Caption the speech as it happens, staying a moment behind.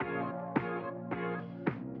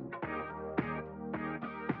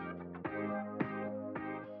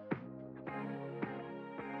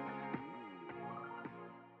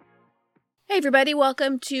Hey everybody,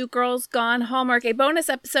 welcome to Girls Gone Hallmark, a bonus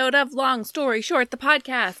episode of Long Story Short, the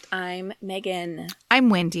podcast. I'm Megan. I'm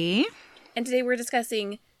Wendy. And today we're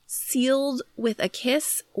discussing Sealed with a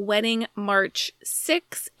Kiss, Wedding March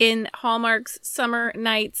 6 in Hallmark's Summer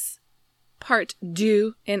Nights Part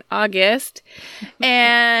 2 in August.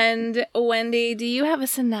 And Wendy, do you have a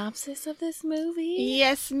synopsis of this movie?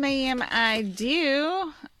 Yes, ma'am, I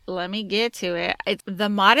do. Let me get to it. It's the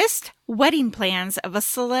modest wedding plans of a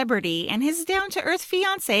celebrity and his down-to-earth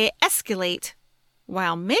fiancé escalate.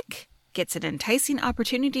 While Mick gets an enticing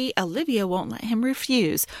opportunity Olivia won't let him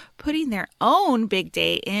refuse, putting their own big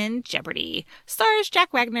day in jeopardy. Stars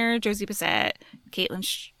Jack Wagner, Josie Bissett, Caitlin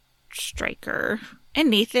Stryker, and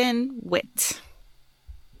Nathan Witt.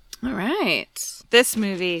 All right. This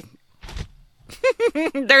movie...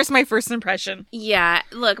 There's my first impression. Yeah,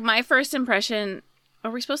 look, my first impression... Are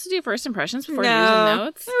we supposed to do first impressions before news and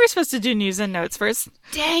notes? We're supposed to do news and notes first.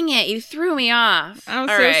 Dang it, you threw me off. I'm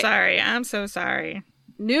so sorry.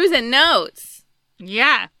 News and notes.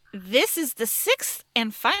 Yeah. This is the 6th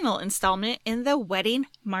and final installment in the Wedding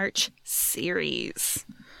March series.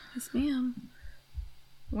 Yes, ma'am.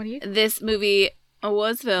 What do you think? This movie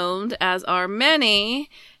was filmed, as are many,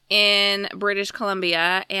 in British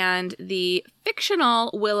Columbia, and the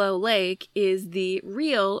fictional Willow Lake is the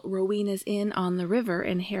real Rowena's Inn on the River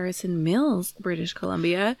in Harrison Mills, British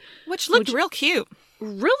Columbia. Which looked real cute.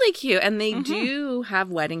 Really cute. And they do have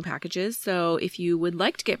wedding packages, so if you would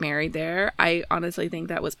like to get married there, I honestly think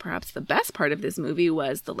that was perhaps the best part of this movie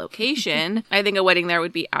was the location. I think a wedding there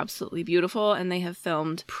would be absolutely beautiful, and they have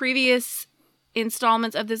filmed previous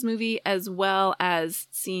installments of this movie as well as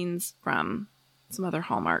scenes from some other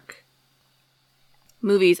Hallmark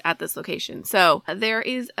movies at this location. So there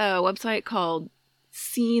is a website called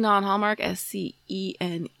Scene on Hallmark,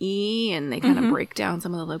 SCENE, and they kind of break down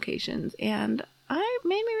some of the locations, and it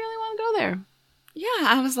made me really want to go there. Yeah,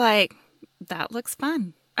 I was like, that looks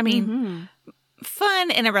fun. I mean,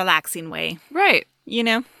 fun in a relaxing way. Right. You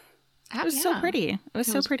know? It was so pretty. It was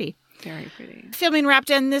so pretty. Very pretty. Filming wrapped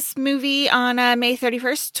in this movie on May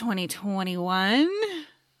 31st, 2021.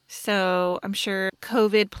 So I'm sure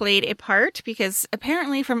COVID played a part because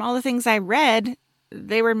apparently from all the things I read,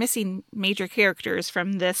 they were missing major characters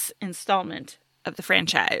from this installment of the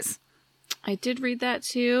franchise. I did read that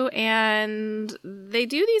too, and they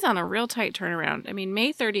do these on a real tight turnaround. I mean,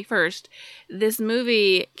 May 31st, this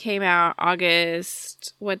movie came out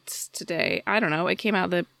August, what's today? I don't know. It came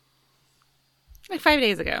out like 5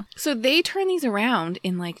 days ago. So they turn these around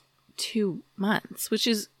in like 2 months, which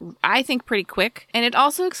is, I think, pretty quick. And it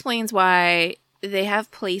also explains why they have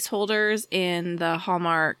placeholders in the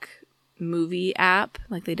Hallmark movie app.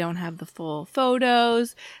 Like, they don't have the full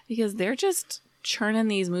photos because they're just churning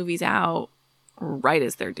these movies out right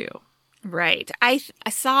as they're due. Right. I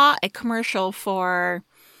saw a commercial for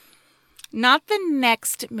not the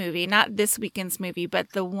next movie, not this weekend's movie,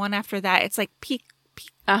 but the one after that. It's like pecan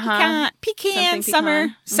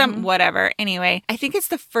summer, whatever. Anyway, I think it's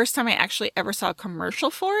the first time I actually ever saw a commercial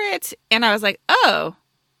for it. And I was like, oh,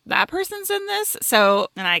 that person's in this? So,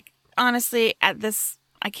 and I honestly,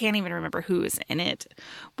 I can't even remember who is in it.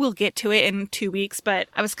 We'll get to it in 2 weeks, but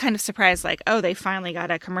I was kind of surprised, like, oh, they finally got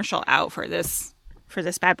a commercial out for this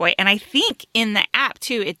bad boy. And I think in the app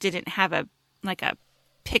too, it didn't have a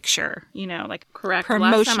picture, like correct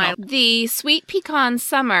promotional. The Sweet Pecan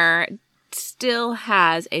Summer still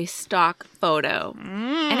has a stock photo,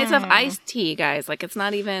 and it's of iced tea, guys. Like, it's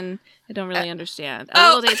not even, I don't really understand.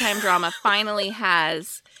 A Little Daytime Drama finally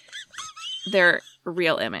has their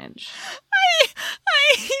real image.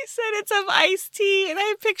 I said it's of iced tea, and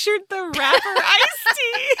I pictured the rapper Iced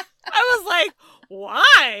Tea. I was like,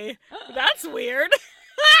 why? That's weird.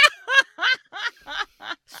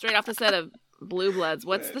 Straight off the set of Blue Bloods.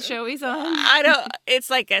 What's the show he's on?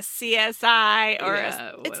 It's like a CSI or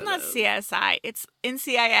it's not those. CSI. It's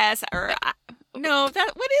NCIS or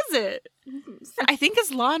what is it? I think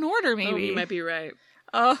it's Law and Order, maybe. Oh, you might be right.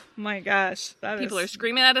 Oh my gosh. People are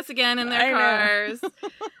screaming at us again in their cars.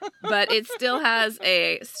 But it still has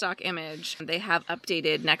a stock image. They have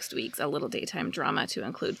updated next week's A Little Daytime Drama to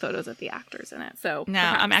include photos of the actors in it. So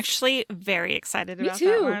I'm actually very excited about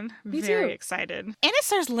that one. Very excited. And it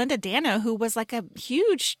stars Linda Dano, who was like a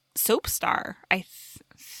huge soap star, I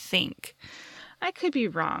think. I could be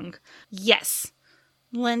wrong. Yes.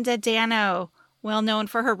 Linda Dano, well known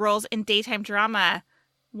for her roles in daytime drama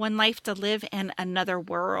One Life to Live and Another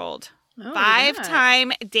World. Oh,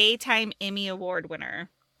 5-time Daytime Emmy Award winner.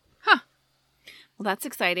 Huh. Well, that's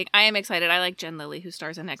exciting. I am excited. I like Jen Lilly, who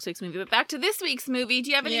stars in next week's movie. But back to this week's movie.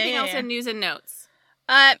 Do you have anything else in news and notes?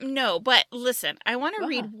 No, but listen, I want to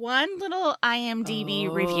read one little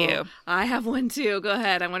IMDb review. I have one too. Go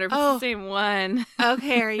ahead. I wonder if it's the same one.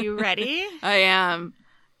 Okay, are you ready? I am.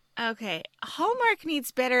 Okay. Hallmark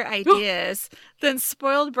needs better ideas than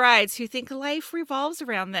spoiled brides who think life revolves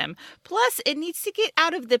around them. Plus, it needs to get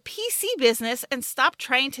out of the PC business and stop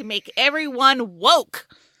trying to make everyone woke.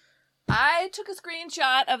 I took a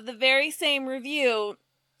screenshot of the very same review.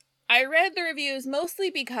 I read the reviews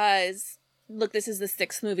mostly because, look, this is the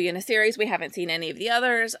 6th movie in a series. We haven't seen any of the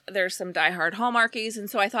others. There's some diehard Hallmarkies, and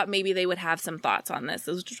so I thought maybe they would have some thoughts on this.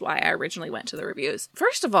 This is why I originally went to the reviews.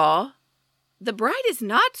 First of all, the bride is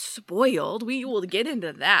not spoiled. We will get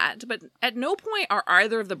into that. But at no point are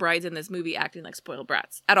either of the brides in this movie acting like spoiled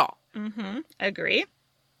brats. At all. Mm-hmm. Agree.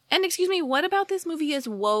 And excuse me, what about this movie is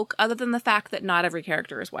woke other than the fact that not every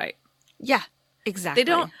character is white? Yeah, exactly. They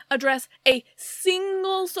don't address a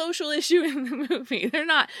single social issue in the movie. They're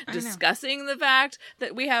not discussing the fact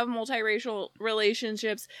that we have multiracial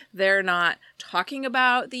relationships. They're not talking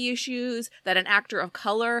about the issues that an actor of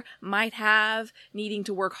color might have needing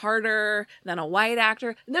to work harder than a white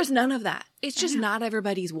actor. There's none of that. It's just not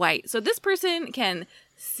everybody's white. So this person can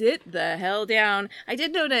sit the hell down. I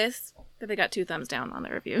did notice that they got 2 thumbs down on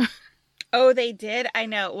the review. Oh, they did? I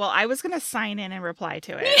know. Well, I was going to sign in and reply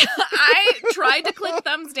to it. I tried to click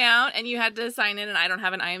thumbs down and you had to sign in, and I don't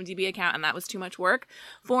have an IMDb account, and that was too much work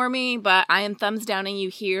for me, but I am thumbs downing you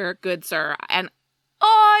here, good sir. And,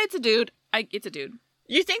 it's a dude. It's a dude.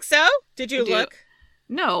 You think so? Did you look?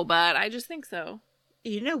 No, but I just think so.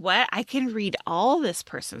 You know what? I can read all this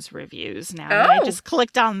person's reviews now. I just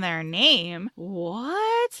clicked on their name.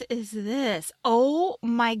 What is this? Oh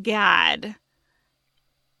my God.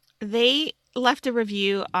 They left a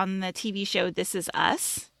review on the TV show This Is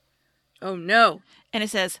Us. Oh, no. And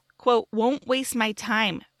it says, quote, won't waste my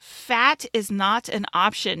time. Fat is not an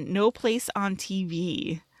option. No place on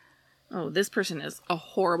TV. Oh, this person is a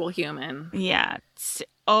horrible human. Yeah.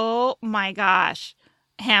 Oh, my gosh.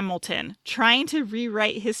 Hamilton, trying to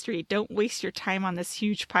rewrite history. Don't waste your time on this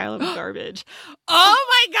huge pile of garbage.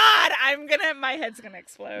 Oh, my God. My head's going to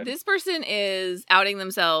explode. This person is outing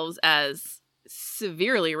themselves as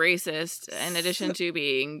severely racist in addition to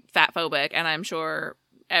being fat phobic, and I'm sure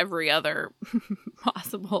every other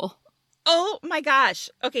possible. Oh my gosh.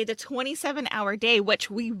 Okay, the 27-hour day, which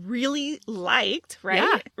we really liked, right?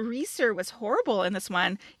 Yeah. Reeser was horrible in this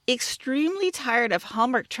one. Extremely tired of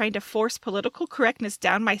Hallmark trying to force political correctness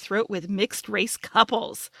down my throat with mixed race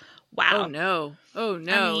couples. Wow. Oh no. Oh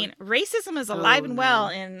no. I mean, racism is alive and well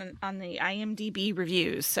on the IMDb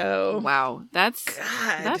reviews. So wow, that's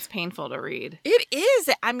painful to read. It is.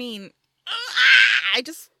 I mean,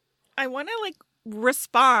 I want to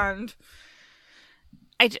respond.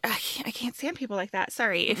 I can't stand people like that.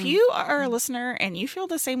 Sorry. If you are a listener and you feel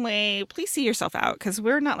the same way, please see yourself out, because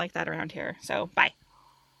we're not like that around here. So bye.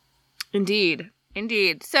 Indeed.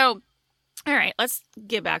 So, all right, let's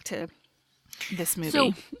get back to this movie.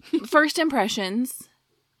 So, first impressions.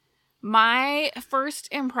 My first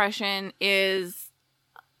impression is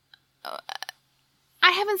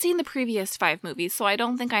I haven't seen the previous 5 movies, so I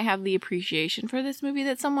don't think I have the appreciation for this movie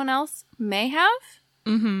that someone else may have.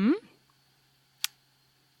 Mm-hmm.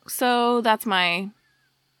 So that's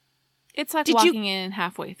it's like walking in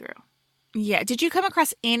halfway through. Yeah. Did you come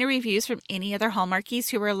across any reviews from any other Hallmarkies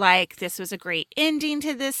who were like, this was a great ending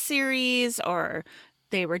to this series, or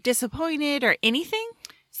they were disappointed, or anything?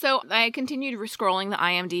 So I continued scrolling the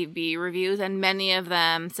IMDb reviews, and many of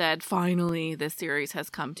them said, finally, this series has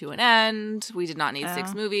come to an end. We did not need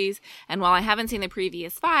 6 movies. And while I haven't seen the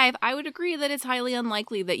previous 5, I would agree that it's highly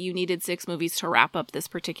unlikely that you needed 6 movies to wrap up this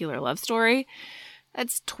particular love story.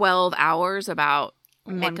 That's 12 hours about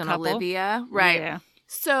Mick and Olivia. Right. Yeah.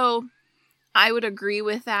 So I would agree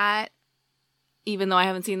with that. Even though I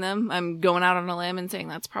haven't seen them, I'm going out on a limb and saying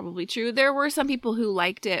that's probably true. There were some people who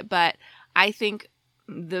liked it, but I think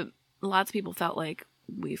lots of people felt like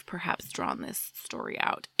we've perhaps drawn this story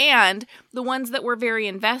out. And the ones that were very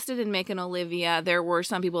invested in Mick and Olivia, there were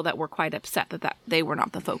some people that were quite upset that they were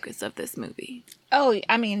not the focus of this movie. Oh,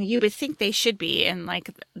 I mean, you would think they should be in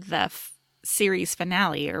the series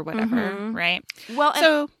finale or whatever, right? Well,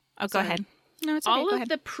 go ahead. No, it's okay. All of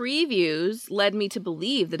the previews led me to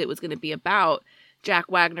believe that it was going to be about Jack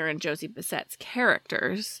Wagner and Josie Bassett's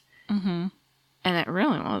characters. Mm-hmm. And it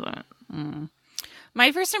really wasn't. Mm.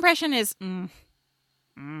 My first impression is,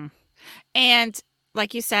 And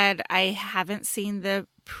like you said, I haven't seen the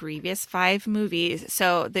previous 5 movies.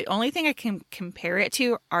 So the only thing I can compare it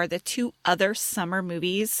to are the 2 other summer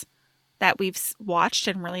movies that we've watched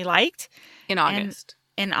and really liked. In August.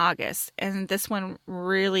 And this one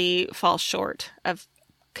really falls short of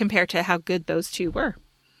compared to how good those two were.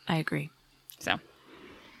 I agree. So,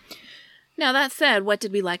 now that said, what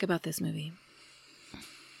did we like about this movie?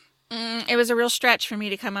 it was a real stretch for me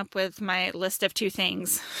to come up with my list of two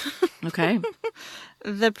things. Okay.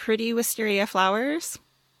 The pretty wisteria flowers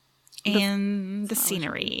and the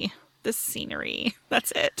scenery. The scenery.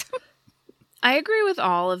 That's it. I agree with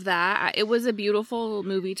all of that. It was a beautiful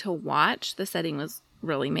movie to watch. The setting was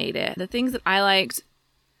really made it. The things that I liked,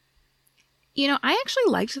 I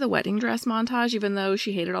actually liked the wedding dress montage, even though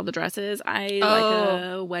she hated all the dresses. I like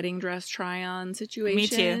a wedding dress try-on situation. Me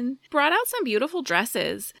too. Brought out some beautiful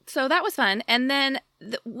dresses. So that was fun. And then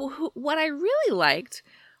what I really liked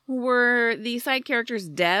were the side characters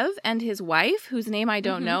Dev and his wife, whose name I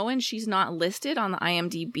don't know, and she's not listed on the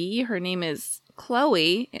IMDb. Her name is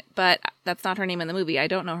Chloe, but that's not her name in the movie. I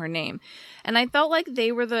don't know her name. And I felt like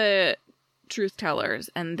they were the truth tellers,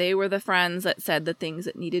 and they were the friends that said the things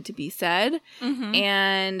that needed to be said.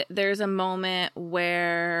 And there's a moment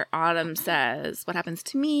where Autumn says, "What happens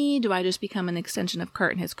to me? Do I just become an extension of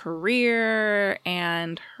Kurt and his career?"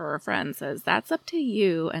 And her friend says, "That's up to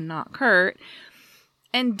you and not Kurt."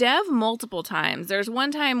 And Dev multiple times. There's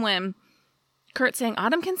one time when Kurt's saying,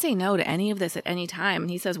 "Autumn can say no to any of this at any time."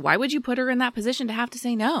 And he says, "Why would you put her in that position to have to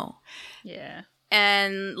say no?" Yeah.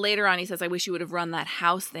 And later on, he says, "I wish you would have run that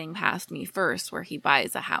house thing past me first," where he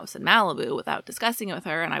buys a house in Malibu without discussing it with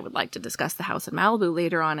her. And I would like to discuss the house in Malibu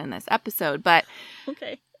later on in this episode. But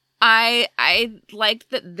Okay. I liked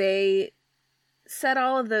that they said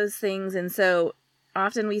all of those things. And so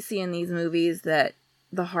often we see in these movies that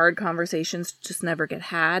the hard conversations just never get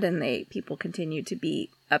had, and people continue to be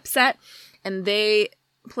upset. And they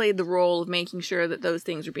played the role of making sure that those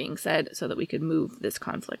things were being said so that we could move this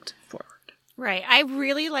conflict forward. Right. I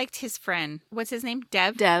really liked his friend. What's his name?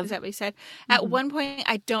 Dev? Dev. Is that what he said? At one point,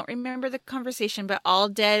 I don't remember the conversation, but all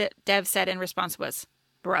Dev said in response was,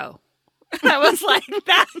 "Bro." I was like,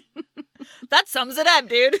 that sums it up,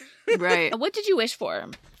 dude. Right. What did you wish for?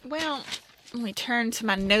 Well, let me turn to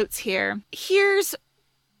my notes here. Here's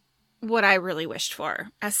what I really wished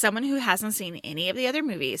for. As someone who hasn't seen any of the other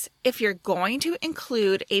movies, if you're going to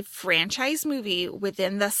include a franchise movie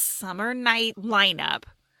within the Summer Night lineup,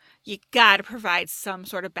 you gotta provide some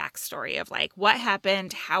sort of backstory of like what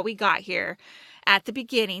happened, how we got here at the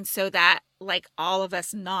beginning, so that like all of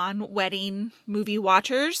us non-wedding movie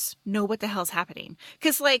watchers know what the hell's happening.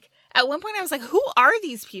 Because like at one point I was like, who are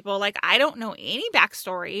these people? Like I don't know any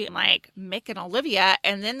backstory, like Mick and Olivia,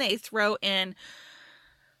 and then they throw in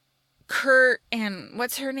Kurt and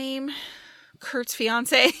what's her name? Kurt's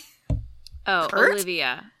fiance. Oh, Kurt?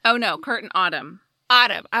 Olivia. Oh no, Kurt and Autumn.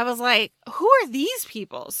 Autumn. I was like, who are these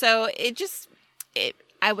people? So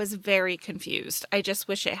I was very confused. I just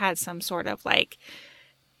wish it had some sort of like,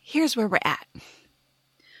 here's where we're at.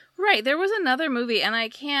 Right. There was another movie, and I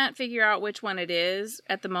can't figure out which one it is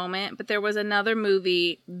at the moment, but there was another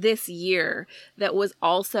movie this year that was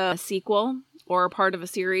also a sequel or a part of a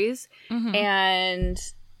series. And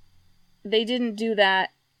they didn't do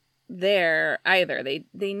that there either. They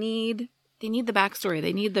need the backstory.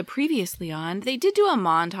 They need the previously on. They did do a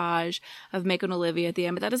montage of Mick and Olivia at the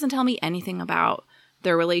end, but that doesn't tell me anything about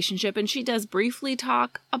their relationship. And she does briefly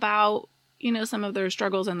talk about, some of their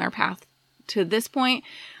struggles and their path to this point.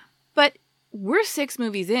 But we're 6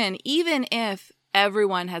 movies in. Even if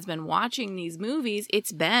everyone has been watching these movies,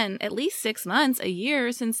 it's been at least 6 months, a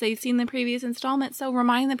year since they've seen the previous installment. So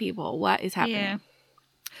remind the people what is happening. Yeah.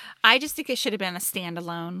 I just think it should have been a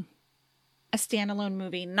standalone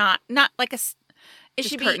movie, not like it Just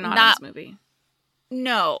should Kurt be and Autumn's not. movie.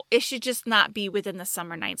 No, it should just not be within the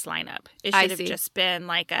Summer Nights lineup. It I should have see. just been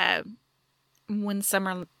like when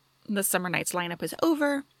the Summer Nights lineup is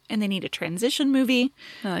over and they need a transition movie.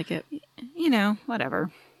 I like it.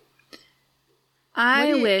 Whatever.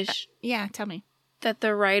 I wish Yeah, tell me. that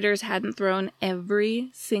the writers hadn't thrown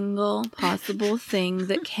every single possible thing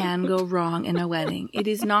that can go wrong in a wedding. It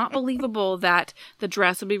is not believable that the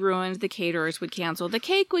dress would be ruined, the caterers would cancel, the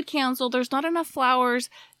cake would cancel, there's not enough flowers.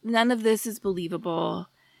 None of this is believable.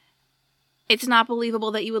 It's not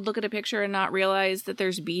believable that you would look at a picture and not realize that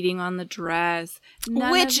there's beading on the dress.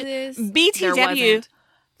 None Which, of this. BTW, There wasn't.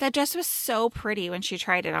 that dress was so pretty when she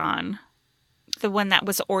tried it on. The one that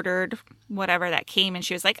was ordered, whatever that came, and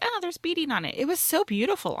she was like, "Oh, there's beading on it." It was so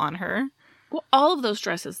beautiful on her. Well, all of those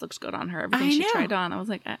dresses looked good on her. Everything I she know. tried on. I was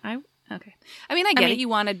like, okay. I mean, I get it. You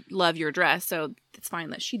want to love your dress, so it's fine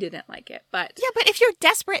that she didn't like it. But Yeah, but if you're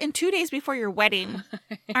desperate and 2 days before your wedding,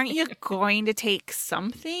 aren't you going to take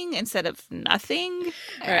something instead of nothing?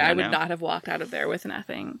 I would know. not have walked out of there with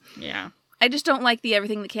nothing. Yeah. I just don't like the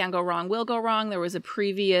everything that can go wrong will go wrong. There was a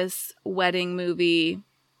previous wedding movie,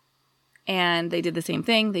 And they did the same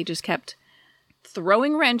thing. They just kept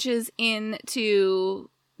throwing wrenches into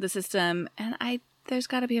the system. And there's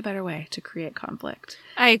got to be a better way to create conflict.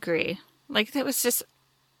 I agree. Like, that was just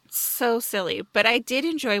so silly. But I did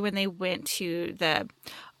enjoy when they went to the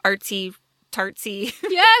artsy tartsy.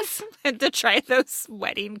 Yes. And to try those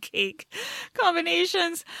wedding cake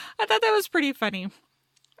combinations. I thought that was pretty funny.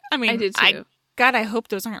 I mean, I did too. God, I hope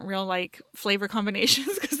those aren't real, like, flavor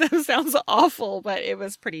combinations, because that sounds awful, but it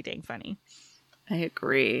was pretty dang funny. I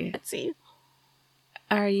agree. Let's see.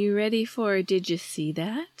 Are you ready for Did You See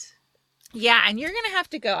That? Yeah, and you're gonna have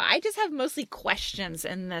to go. I just have mostly questions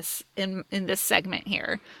in this segment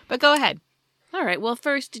here, but go ahead. All right. Well,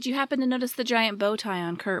 first, did you happen to notice the giant bow tie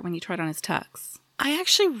on Kurt when you tried on his tux? I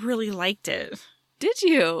actually really liked it. Did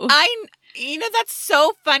you? That's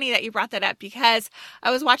so funny that you brought that up, because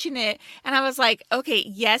I was watching it and I was like, okay,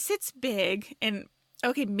 yes, it's big and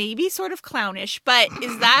okay, maybe sort of clownish, but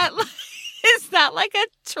is that like a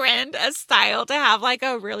trend, a style to have like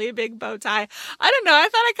a really big bow tie? I don't know. I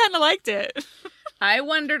thought I kind of liked it. I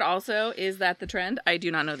wondered also, is that the trend? I do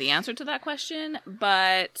not know the answer to that question,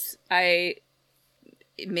 but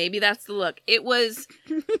maybe that's the look. It was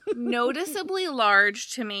noticeably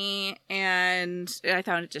large to me, and I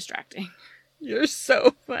found it distracting. You're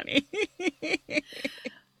so funny.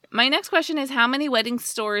 My next question is, how many wedding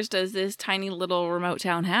stores does this tiny little remote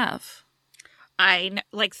town have?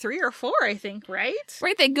 Like 3 or 4, I think, right?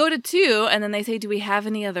 Right, they go to 2, and then they say, do we have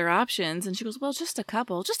any other options? And she goes, well, just a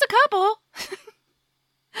couple. Just a couple.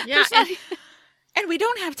 Yeah, and we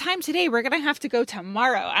don't have time today. We're going to have to go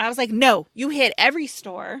tomorrow. And I was like, no, you hit every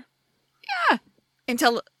store. Yeah.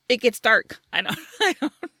 Until it gets dark. I don't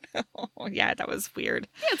know. Yeah, that was weird.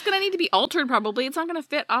 Yeah, it's going to need to be altered probably. It's not going to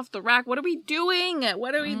fit off the rack. What are we doing?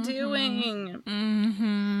 What are we doing?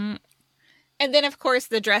 Mm-hmm. And then, of course,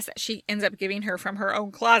 the dress that she ends up giving her from her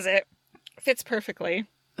own closet fits perfectly.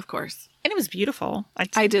 Of course. And it was beautiful.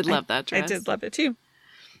 I did love that dress. I did love it, too.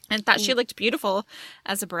 And thought she looked beautiful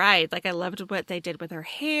as a bride. Like, I loved what they did with her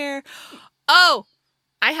hair. Oh,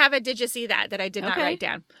 I have a did you see that I did not write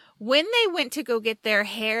down. When they went to go get their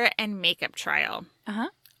hair and makeup trial,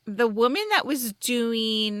 the woman that was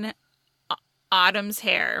doing Autumn's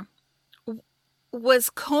hair was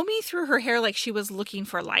combing through her hair like she was looking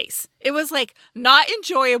for lice. It was, like, not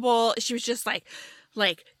enjoyable. She was just,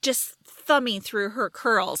 like just thumbing through her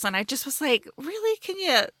curls. And I just was like, really?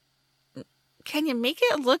 Can you make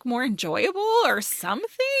it look more enjoyable or something?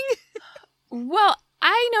 Well,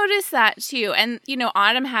 I noticed that too. And,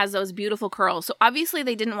 Autumn has those beautiful curls. So obviously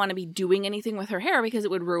they didn't want to be doing anything with her hair because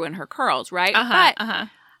it would ruin her curls, right? But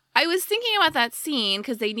I was thinking about that scene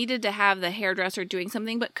because they needed to have the hairdresser doing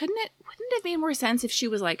something. But wouldn't it have made more sense if she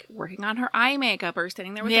was like working on her eye makeup or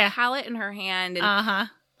standing there with a palette in her hand? And,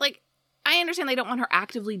 like, I understand they don't want her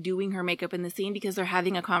actively doing her makeup in the scene because they're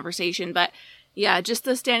having a conversation. But yeah, just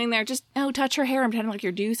the standing there, just, touch her hair and pretending like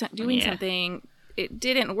you're doing something. It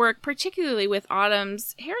didn't work, particularly with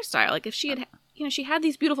Autumn's hairstyle. Like, if she had, she had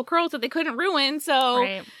these beautiful curls that they couldn't ruin. So,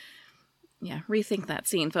 yeah, rethink that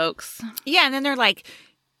scene, folks. Yeah, and then they're like,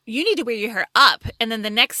 you need to wear your hair up. And then the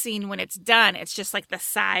next scene, when it's done, it's just like the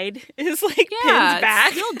side is like pinned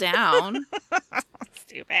back. It's still down.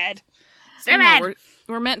 Stupid.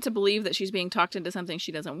 We're meant to believe that she's being talked into something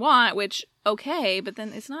she doesn't want, which, okay, but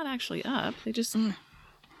then it's not actually up. They just...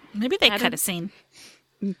 Maybe they cut a scene.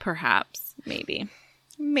 Perhaps. Maybe.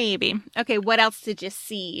 Okay, what else did you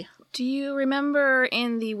see? Do you remember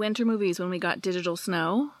in the winter movies when we got digital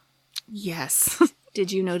snow? Yes.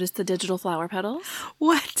 Did you notice the digital flower petals?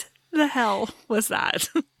 What the hell was that?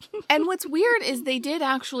 And what's weird is they did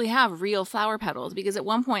actually have real flower petals, because at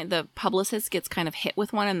one point the publicist gets kind of hit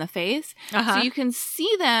with one in the face. So you can see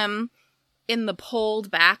them in the pulled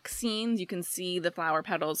back scenes. You can see the flower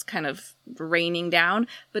petals kind of raining down.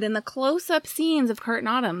 But in the close-up scenes of Kurt and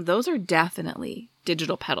Autumn, those are definitely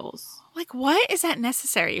digital petals. Like, what is that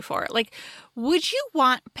necessary for? Like, would you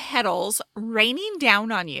want petals raining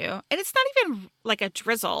down on you? And it's not even like a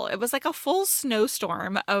drizzle. It was like a full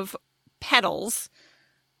snowstorm of petals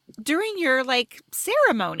during your, like,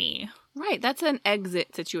 ceremony. Right. That's an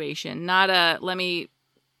exit situation, not a let me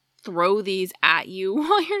throw these at you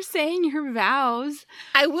while you're saying your vows.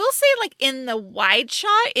 I will say, like, in the wide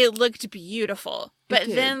shot, it looked beautiful. But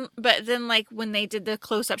then like when they did the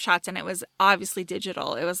close-up shots and it was obviously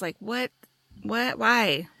digital, it was like, what,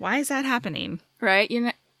 why is that happening? Right.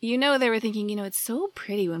 You know, they were thinking, it's so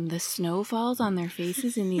pretty when the snow falls on their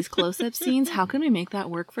faces in these close-up scenes. How can we make that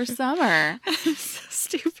work for summer? So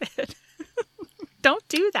stupid. Don't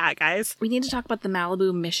do that, guys. We need to talk about the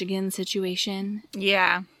Malibu, Michigan situation.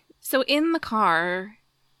 Yeah. So in the car,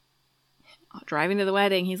 driving to the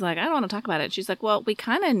wedding, he's like, I don't want to talk about it. She's like, well, we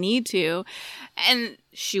kind of need to. And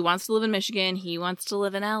she wants to live in Michigan. He wants to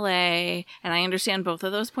live in LA. And I understand both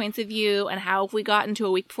of those points of view. And how have we gotten to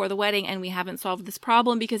a week before the wedding and we haven't solved this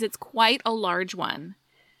problem because it's quite a large one.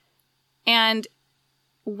 And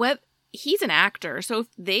he's an actor. So if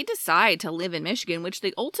they decide to live in Michigan, which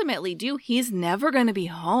they ultimately do, he's never going to be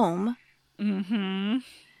home. Mm-hmm.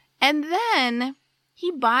 And then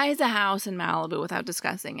he buys a house in Malibu without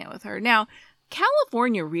discussing it with her. Now,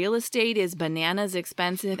 California real estate is bananas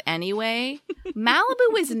expensive anyway.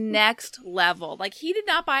 Malibu is next level. Like, he did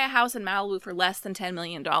not buy a house in Malibu for less than $10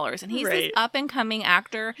 million. And he's this up-and-coming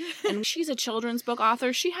actor, and she's a children's book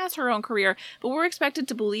author. She has her own career, but we're expected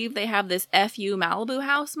to believe they have this FU Malibu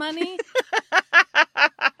house money.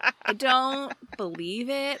 I don't believe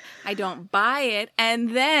it. I don't buy it.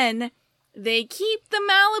 And then they keep the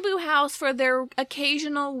Malibu house for their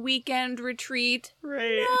occasional weekend retreat.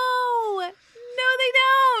 Right. No, they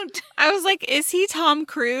don't. I was like, is he Tom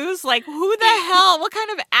Cruise? Like, who the hell? What kind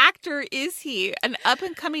of actor is he? An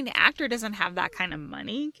up-and-coming actor doesn't have that kind of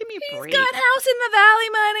money. Give me a break. He's got House in the Valley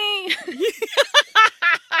money.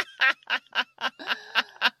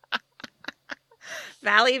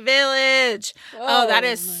 Valley Village. Oh, that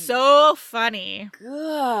is so funny.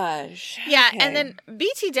 Gosh. Yeah, Okay. and then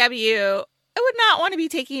BTW, I would not want to be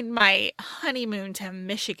taking my honeymoon to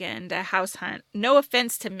Michigan to house hunt. No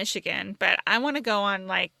offense to Michigan, but I want to go on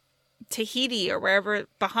like Tahiti or wherever,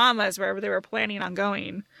 Bahamas, wherever they were planning on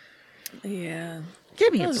going. Yeah.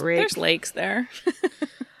 Give me a break. There's lakes there.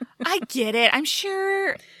 I get it. I'm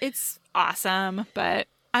sure it's awesome, but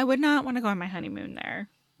I would not want to go on my honeymoon there.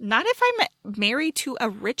 Not if I'm married to a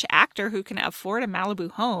rich actor who can afford a Malibu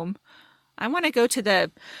home. I want to go to that.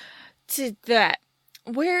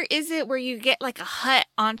 Where is it where you get like a hut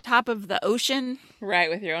on top of the ocean? Right,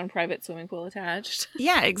 with your own private swimming pool attached.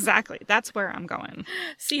 Yeah, exactly. That's where I'm going.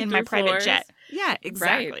 In my private jet. Yeah,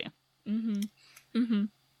 exactly. Right. Mm-hmm. Mm-hmm. And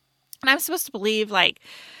I'm supposed to believe like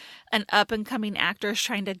an up-and-coming actor is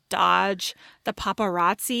trying to dodge the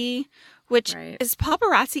paparazzi, which is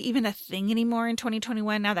paparazzi even a thing anymore in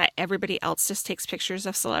 2021 now that everybody else just takes pictures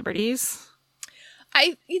of celebrities?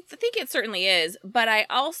 I think it certainly is, but I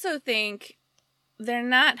also think they're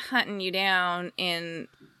not hunting you down in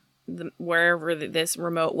wherever this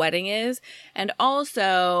remote wedding is. And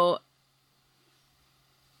also,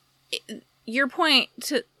 your point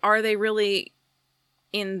to, are they really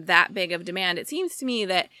in that big of demand? It seems to me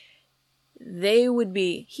that they would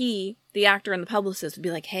be, the actor and the publicist would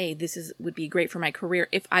be like, hey, would be great for my career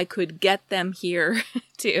if I could get them here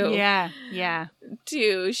to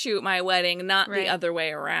shoot my wedding, not the other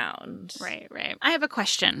way around. Right. I have a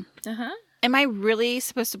question. Uh-huh. Am I really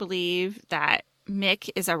supposed to believe that Mick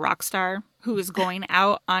is a rock star who is going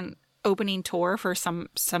out on opening tour for some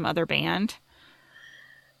other band?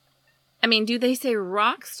 I mean, do they say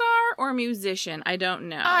rock star or musician? I don't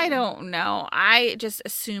know. I don't know. I just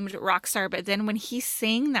assumed rock star, but then when he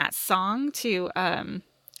sang that song to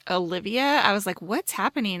Olivia, I was like, what's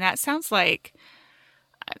happening? That sounds like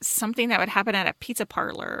something that would happen at a pizza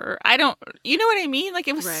parlor. You know what I mean? Like,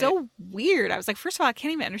 it was so weird. I was like, first of all, I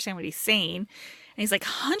can't even understand what he's saying. And he's like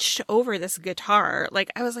hunched over this guitar.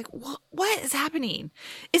 Like, I was like, what is happening?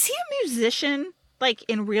 Is he a musician, like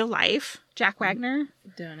in real life, Jack Wagner?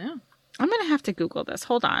 Don't know. I'm going to have to Google this.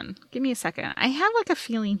 Hold on. Give me a second. I have like a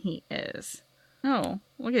feeling he is. Oh,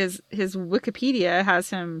 look, his Wikipedia has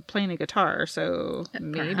him playing a guitar, so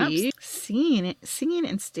maybe singing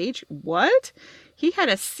and stage. What? He had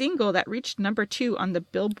a single that reached number 2 on the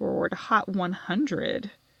Billboard Hot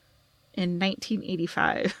 100 in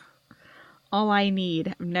 1985. All I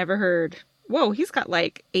Need. I've never heard. Whoa, he's got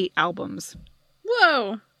like 8 albums.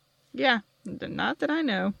 Whoa. Yeah, not that I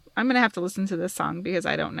know. I'm going to have to listen to this song because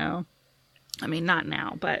I don't know. I mean, not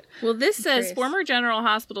now, but... Well, this says, former General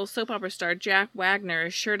Hospital soap opera star Jack Wagner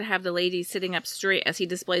is sure to have the ladies sitting up straight as he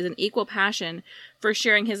displays an equal passion for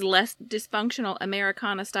sharing his less dysfunctional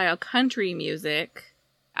Americana-style country music.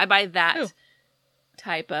 I buy that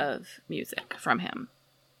type of music from him.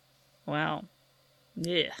 Wow.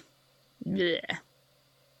 Yeah.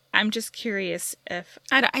 I'm just curious if...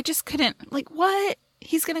 I just couldn't... Like, what?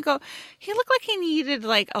 He's gonna go... He looked like he needed,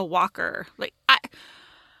 like, a walker. Like,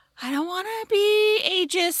 I don't want to be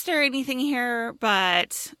ageist or anything here,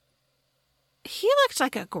 but he looked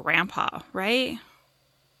like a grandpa, right?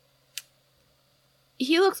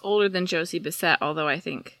 He looks older than Josie Bissett, although I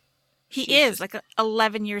think... He is, like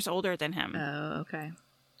 11 years older than him. Oh, okay.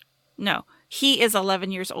 No, he is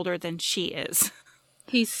 11 years older than she is.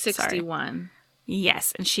 He's 61.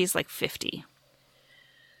 Yes, and she's like 50.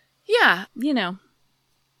 Yeah, you know.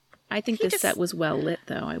 I think the set was well lit,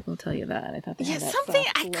 though. I will tell you that. I thought they had that something,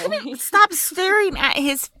 soft I glow. couldn't stop staring at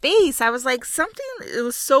his face. I was like, something, it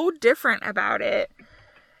was so different about it.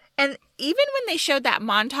 And even when they showed that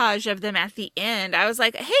montage of them at the end, I was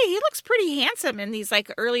like, hey, he looks pretty handsome in these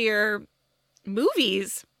like earlier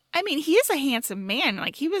movies. I mean, he is a handsome man.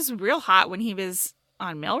 Like, he was real hot when he was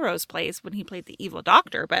on Melrose Place when he played the evil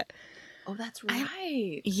doctor. But Oh, that's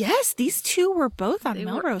right. yes, these two were both on They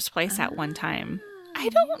were- Melrose Place at one time. I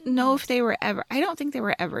don't know if they were ever, I don't think they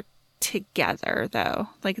were ever together, though.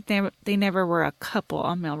 Like, they never were a couple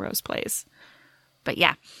on Melrose Place. But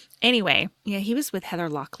yeah. Anyway, yeah, he was with Heather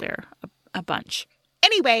Locklear a bunch.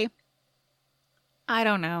 Anyway, I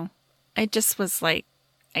don't know. I just was like,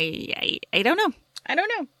 I don't know. I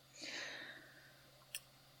don't know.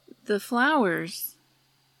 The flowers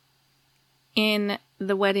in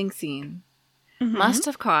the wedding scene must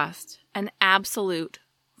have cost an absolute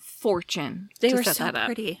fortune. They to were set so that up.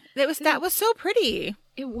 pretty. That was so pretty.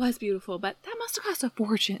 It was beautiful, but that must have cost a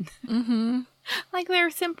fortune. Mm-hmm. Like their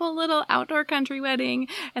simple little outdoor country wedding,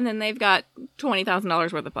 and then they've got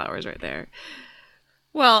 $20,000 worth of flowers right there.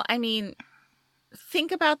 Well, I mean,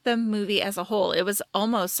 think about the movie as a whole. It was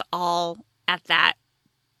almost all at that,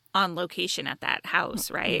 on location at that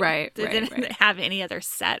house, right? Right, They right, didn't right. have any other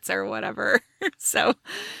sets or whatever. So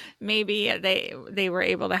maybe they were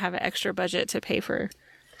able to have an extra budget to pay for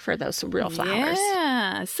those real flowers.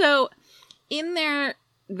 Yeah. So in their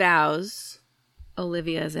vows,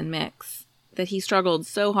 Olivia's and Mick's, that he struggled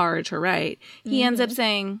so hard to write, he ends up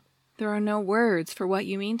saying, "There are no words for what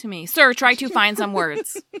you mean to me. Sir, try to find some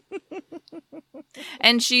words."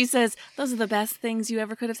 And she says, "Those are the best things you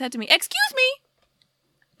ever could have said to me." Excuse me?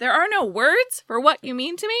 There are no words for what you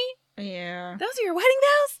mean to me? Yeah. Those are your wedding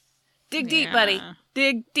vows? Dig deep, Yeah. buddy.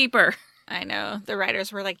 Dig deeper. I know. The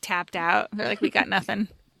writers were like tapped out. They're like, we got nothing.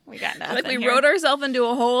 We got nothing. Like we here." wrote ourselves into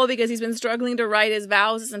a hole because he's been struggling to write his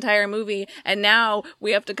vows this entire movie, and now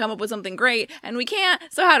we have to come up with something great, and we can't.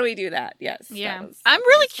 So how do we do that? Yes. Yeah. that was- I'm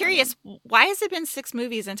really curious. Why has it been 6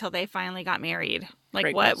 movies until they finally got married? Like,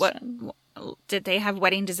 Great what question. did they have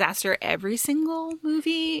wedding disaster every single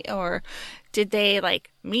movie? Or did they,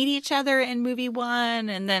 like, meet each other in movie 1?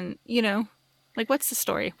 And then, like, what's the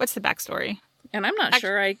story? What's the backstory? And I'm not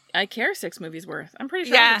sure I care 6 movies worth. I'm pretty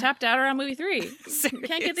sure Yeah. I tapped out around movie 3.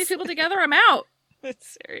 Can't get these people together. I'm out.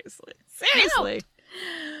 Seriously.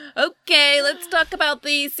 Okay, let's talk about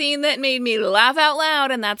the scene that made me laugh out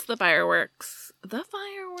loud, and that's the fireworks. The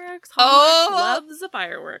fireworks. Hallmark loves the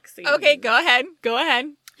fireworks scene. Okay, go ahead.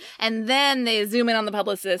 And then they zoom in on the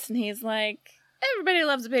publicist, and he's like, everybody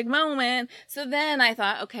loves a big moment. So then I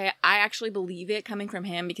thought, okay, I actually believe it coming from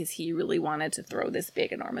him because he really wanted to throw this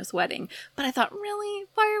big, enormous wedding. But I thought, really?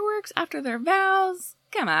 Fireworks after their vows?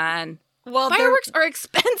 Come on. Well, Fireworks are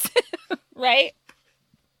expensive. right?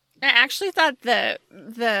 I actually thought their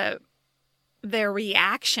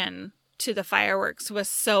reaction to the fireworks was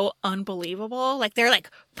so unbelievable. Like, they're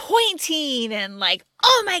like pointing and like,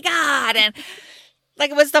 oh my God. And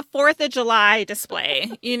like, it was the 4th of July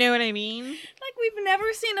display. You know what I mean? Like, we've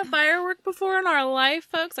never seen a firework before in our life,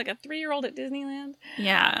 folks. Like a 3-year-old at Disneyland.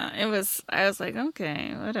 Yeah, it was. I was like,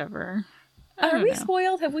 okay, whatever. I Are don't we know.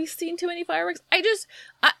 spoiled? Have we seen too many fireworks?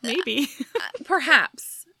 Maybe.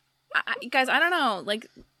 Perhaps. Guys, I don't know. Like,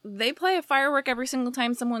 they play a firework every single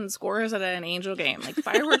time someone scores at an Angel game. Like,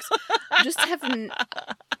 fireworks just have...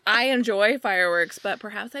 I enjoy fireworks, but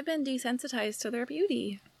perhaps I've been desensitized to their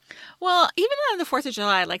beauty. Well, even on the 4th of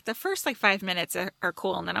July, like the first like 5 minutes are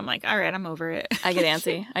cool, and then I'm like, all right, I'm over it. I get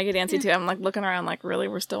antsy too. I'm like looking around like, really?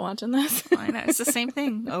 We're still watching this? I know, it's the same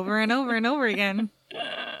thing over and over and over again.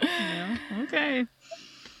 Okay.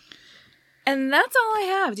 And that's all I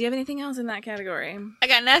have. Do you have anything else in that category? I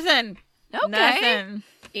got nothing. Okay. Nothing.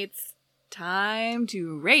 It's time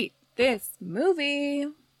to rate this movie.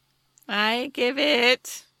 I give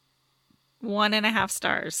it 1.5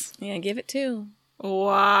 stars. Yeah, give it 2.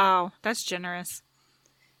 Wow, that's generous.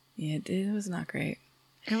 Yeah, it was not great.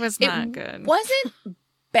 It was not good. Wasn't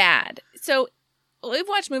bad. So we've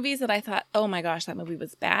watched movies that I thought, oh my gosh, that movie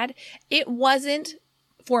was bad. It wasn't,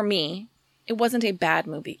 for me, it wasn't a bad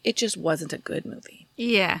movie. It just wasn't a good movie.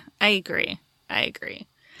 Yeah, I agree.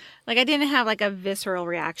 Like, I didn't have like a visceral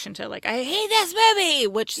reaction to like, I hate this movie,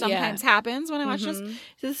 which sometimes happens when I watch this.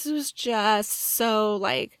 This was just so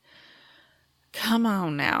like, come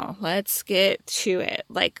on now, let's get to it.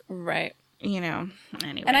 Like, Right.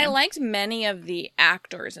 anyway. And I liked many of the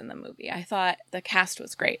actors in the movie. I thought the cast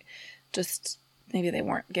was great. Just maybe they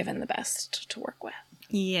weren't given the best to work with.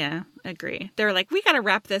 Yeah, agree. They were like, we got to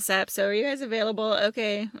wrap this up. So are you guys available?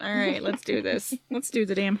 Okay. All right, let's do this. Let's do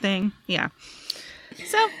the damn thing. Yeah.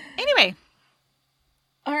 So anyway,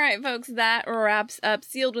 All right, folks, that wraps up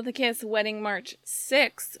Sealed with a Kiss Wedding March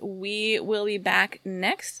 6. We will be back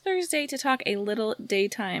next Thursday to talk a little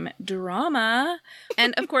daytime drama.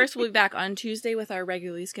 And, of course, we'll be back on Tuesday with our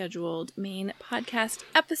regularly scheduled main podcast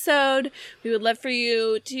episode. We would love for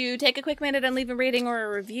you to take a quick minute and leave a rating or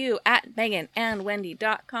a review at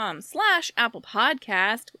meganandwendy.com/Apple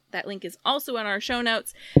Podcast. That link is also in our show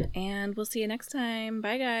notes. And we'll see you next time.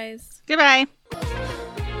 Bye, guys. Goodbye.